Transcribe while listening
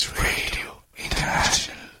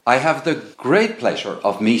I have the great pleasure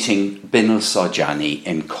of meeting Binal Saujani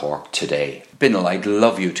in Cork today. Binal, I'd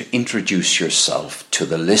love you to introduce yourself to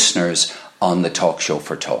the listeners on the Talk Show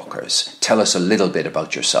for Talkers. Tell us a little bit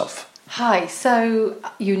about yourself. Hi, so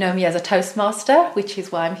you know me as a Toastmaster, which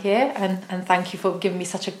is why I'm here, and thank you for giving me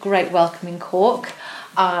such a great welcome in Cork.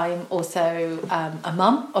 I'm also a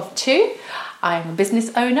mum of two. I'm a business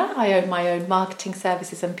owner. I own my own marketing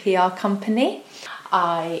services and PR company.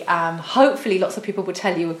 I am, hopefully lots of people will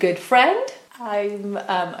tell you, a good friend. I'm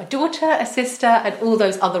a daughter, a sister, and all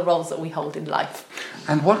those other roles that we hold in life.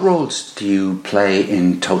 And what roles do you play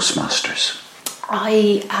in Toastmasters?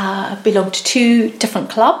 I belong to two different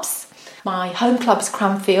clubs. My home club is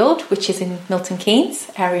Cranfield, which is in Milton Keynes,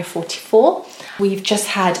 Area 44. We've just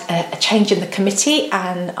had a change in the committee,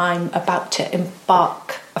 and I'm about to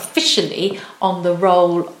embark officially on the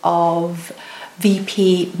role of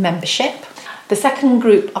VP membership. The second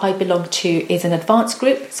group I belong to is an advanced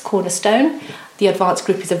group. It's Cornerstone. The advanced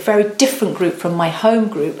group is a very different group from my home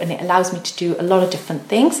group, and it allows me to do a lot of different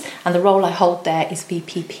things, and the role I hold there is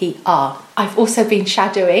VPPR. I've also been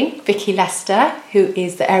shadowing Vicky Lester, who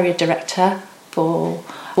is the area director for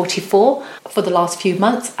 44 for the last few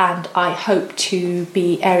months, and I hope to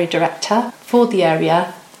be area director for the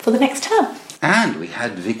area for the next term. And we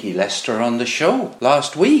had Vicky Lester on the show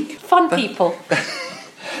last week. Fun people.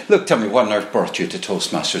 Look, tell me, what on earth brought you to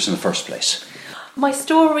Toastmasters in the first place? My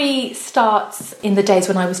story starts in the days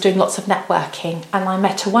when I was doing lots of networking, and I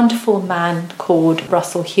met a wonderful man called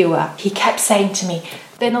Russell Hewer. He kept saying to me,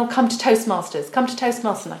 "Then I'll come to Toastmasters, come to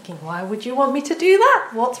Toastmasters." And I think, why would you want me to do that?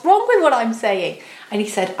 What's wrong with what I'm saying? And he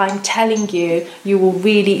said, "I'm telling you, you will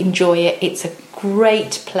really enjoy it. It's a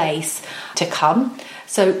great place to come."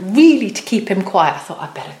 So really, to keep him quiet, I thought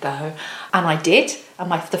I'd better go. And I did.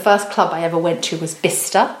 And the first club I ever went to was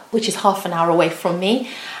Bicester, which is half an hour away from me.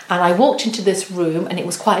 And I walked into this room, and it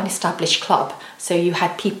was quite an established club. So you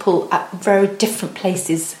had people at very different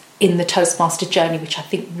places in the Toastmaster journey, which I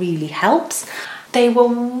think really helps. They were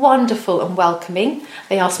wonderful and welcoming.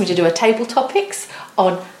 They asked me to do a table topics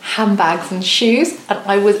on handbags and shoes, and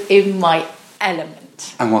I was in my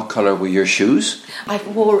element. And what colour were your shoes? I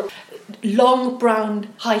wore long brown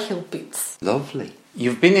high heel boots. Lovely.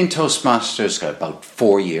 You've been in Toastmasters about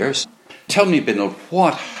 4 years. Tell me, Binal,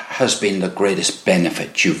 what has been the greatest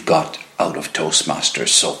benefit you've got out of Toastmasters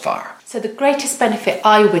so far? So the greatest benefit,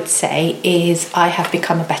 I would say, is I have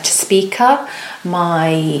become a better speaker.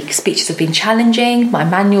 My speeches have been challenging. My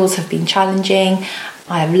manuals have been challenging.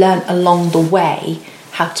 I have learned along the way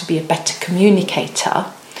how to be a better communicator.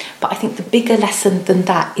 But I think the bigger lesson than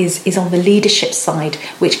that is on the leadership side,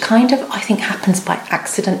 which kind of, I think, happens by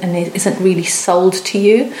accident and isn't really sold to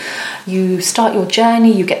you. You start your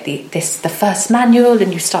journey, you get the first manual,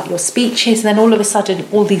 and you start your speeches, and then all of a sudden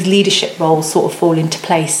all these leadership roles sort of fall into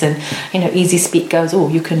place, and Easy Speak goes, "Oh,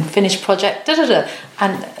 you can finish project,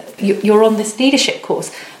 and you're on this leadership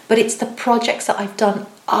course." But it's the projects that I've done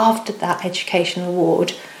after that education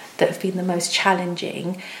award that have been the most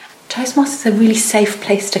challenging. Toastmasters is a really safe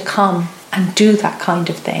place to come and do that kind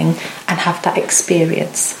of thing and have that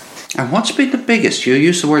experience. And what's been the biggest? You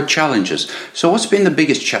use the word challenges. So what's been the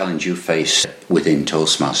biggest challenge you faced within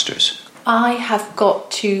Toastmasters? I have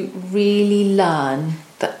got to really learn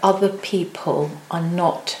that other people are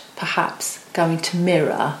not perhaps going to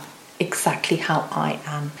mirror exactly how I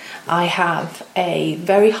am. I have a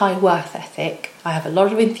very high work ethic. I have a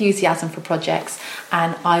lot of enthusiasm for projects,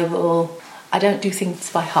 and I don't do things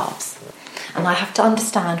by halves. And I have to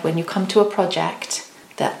understand when you come to a project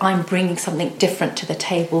that I'm bringing something different to the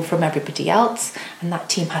table from everybody else, and that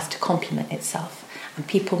team has to complement itself. And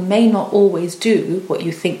people may not always do what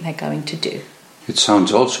you think they're going to do. It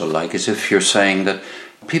sounds also like as if you're saying that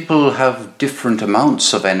people have different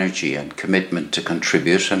amounts of energy and commitment to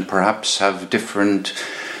contribute, and perhaps have different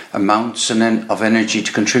amounts of energy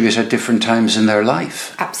to contribute at different times in their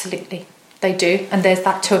life. Absolutely. They do, and there's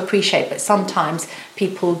that to appreciate, but sometimes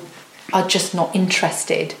people are just not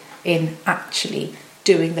interested in actually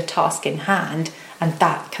doing the task in hand, and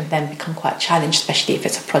that can then become quite a challenge, especially if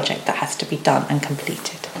it's a project that has to be done and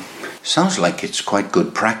completed. Sounds like it's quite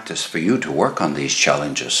good practice for you to work on these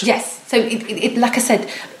challenges. Yes, so it like I said,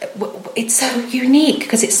 it's so unique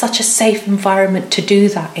because it's such a safe environment to do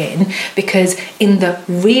that in, because in the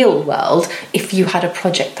real world, if you had a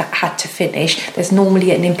project that had to finish, there's normally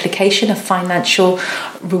an implication of financial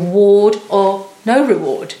reward or no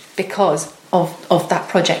reward because of that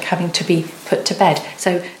project having to be put to bed.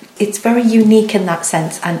 So it's very unique in that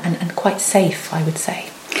sense and quite safe, I would say.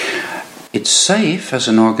 It's safe as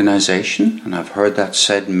an organisation, and I've heard that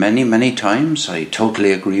said many, many times. I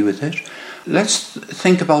totally agree with it. let's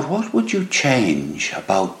think about what would you change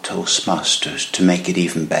about Toastmasters to make it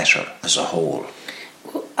even better as a whole?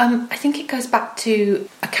 I think it goes back to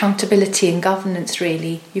accountability and governance,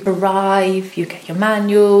 really. You arrive, you get your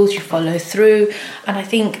manuals, you follow through, and I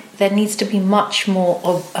think there needs to be much more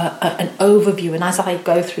of an overview. And as I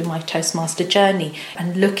go through my Toastmaster journey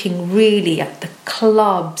and looking really at the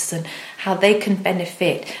clubs and how they can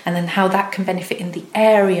benefit, and then how that can benefit in the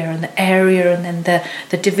area, and then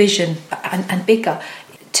the division and bigger.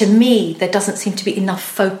 To me, there doesn't seem to be enough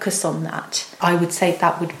focus on that. I would say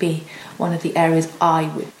that would be one of the areas I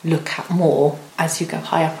would look at more as you go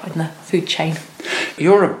high up in the food chain.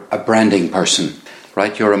 You're a branding person,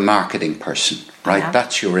 right? You're a marketing person, right?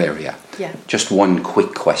 That's your area. Yeah. Just one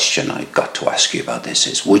quick question I've got to ask you about this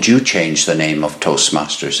is, would you change the name of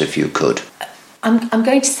Toastmasters if you could? I'm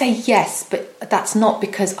going to say yes, but that's not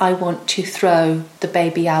because I want to throw the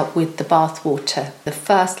baby out with the bathwater. The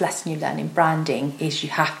first lesson you learn in branding is you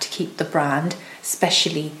have to keep the brand,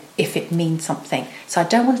 especially if it means something. So I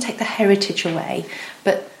don't want to take the heritage away,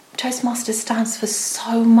 but Toastmasters stands for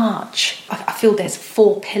so much. I feel there's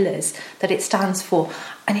 4 pillars that it stands for,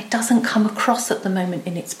 and it doesn't come across at the moment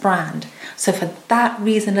in its brand. So for that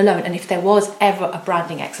reason alone, and if there was ever a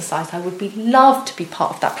branding exercise, I would love to be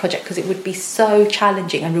part of that project, because it would be so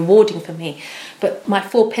challenging and rewarding for me. But my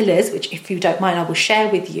 4 pillars, which if you don't mind I will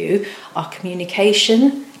share with you, are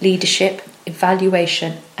communication, leadership,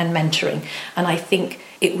 evaluation and mentoring. And I think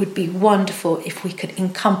it would be wonderful if we could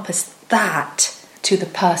encompass that to the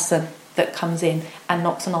person that comes in and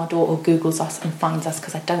knocks on our door or Googles us and finds us,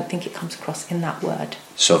 because I don't think it comes across in that word.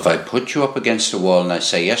 So if I put you up against a wall and I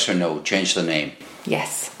say yes or no, change the name?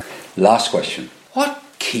 Yes. Last question. What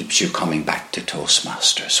keeps you coming back to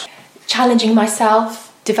Toastmasters? Challenging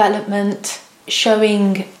myself, development,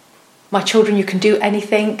 showing my children you can do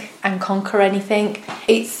anything and conquer anything.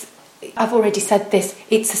 I've already said this,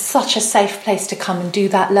 it's such a safe place to come and do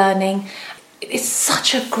that learning. It's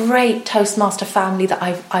such a great Toastmaster family that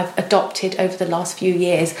I've adopted over the last few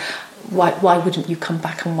years. Why wouldn't you come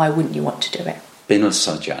back, and why wouldn't you want to do it? Binal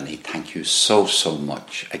Sajjani, thank you so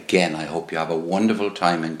much. Again, I hope you have a wonderful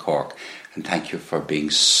time in Cork, and thank you for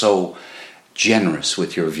being so generous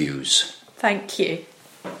with your views. Thank you.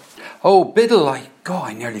 Oh, Biddle,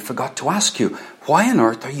 I nearly forgot to ask you, why on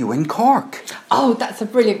earth are you in Cork? Oh, that's a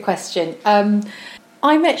brilliant question.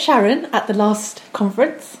 I met Sharon at the last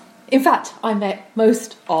conference. In fact, I met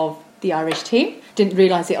most of the Irish team. Didn't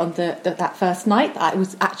realise it on that first night. I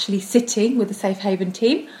was actually sitting with the Safe Haven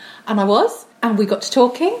team, and we got to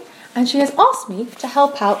talking, and she has asked me to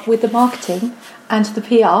help out with the marketing and the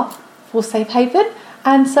PR for Safe Haven,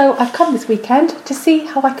 and so I've come this weekend to see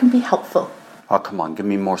how I can be helpful. Oh, come on, give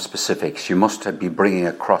me more specifics. You must be bringing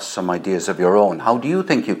across some ideas of your own. How do you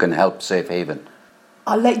think you can help Safe Haven?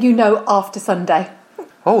 I'll let you know after Sunday.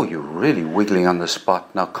 Oh, you're really wiggling on the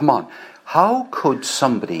spot. Now, come on. How could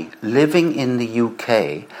somebody living in the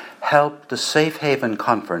UK help the Safe Haven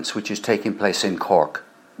conference, which is taking place in Cork?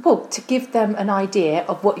 Well, to give them an idea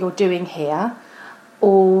of what you're doing here,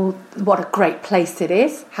 or what a great place it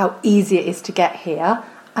is, how easy it is to get here,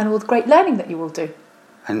 and all the great learning that you will do.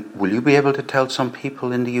 And will you be able to tell some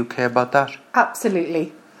people in the UK about that?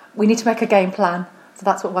 Absolutely. We need to make a game plan, so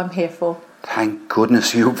that's what I'm here for. Thank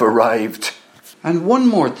goodness you've arrived. And one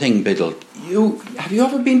more thing, Biddle. Have you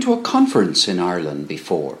ever been to a conference in Ireland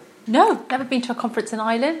before? No, never been to a conference in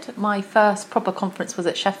Ireland. My first proper conference was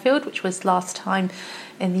at Sheffield, which was last time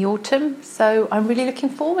in the autumn. So I'm really looking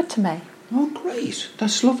forward to May. Oh, great.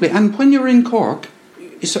 That's lovely. And when you're in Cork,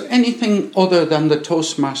 is there anything other than the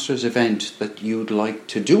Toastmasters event that you'd like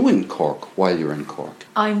to do in Cork while you're in Cork?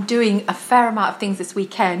 I'm doing a fair amount of things this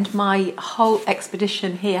weekend. My whole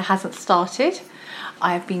expedition here hasn't started.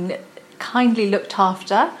 I have been kindly looked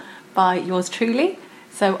after by yours truly,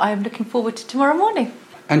 so I am looking forward to tomorrow morning.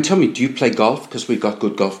 And tell me, do you play golf? Because we've got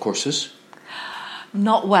good golf courses.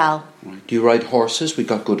 Not well. Right. Do you ride horses? We've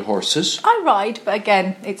got good horses. I ride, but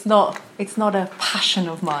again, it's not a passion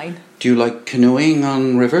of mine. Do you like canoeing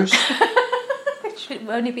on rivers? It should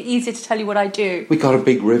only be easier to tell you what I do. We got a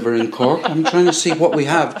big river in Cork. I'm trying to see what we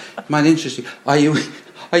have. Might interest you. Are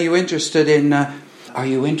you interested in? Are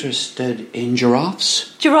you interested in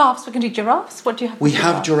giraffes? Giraffes. We can do giraffes. What do you have? We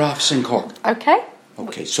have giraffes in Cork. Okay.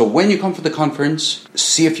 Okay. So when you come for the conference,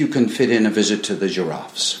 see if you can fit in a visit to the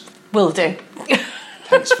giraffes. Will do.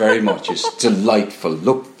 Thanks very much. It's delightful.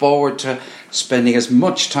 Look forward to spending as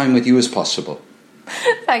much time with you as possible.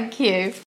 Thank you.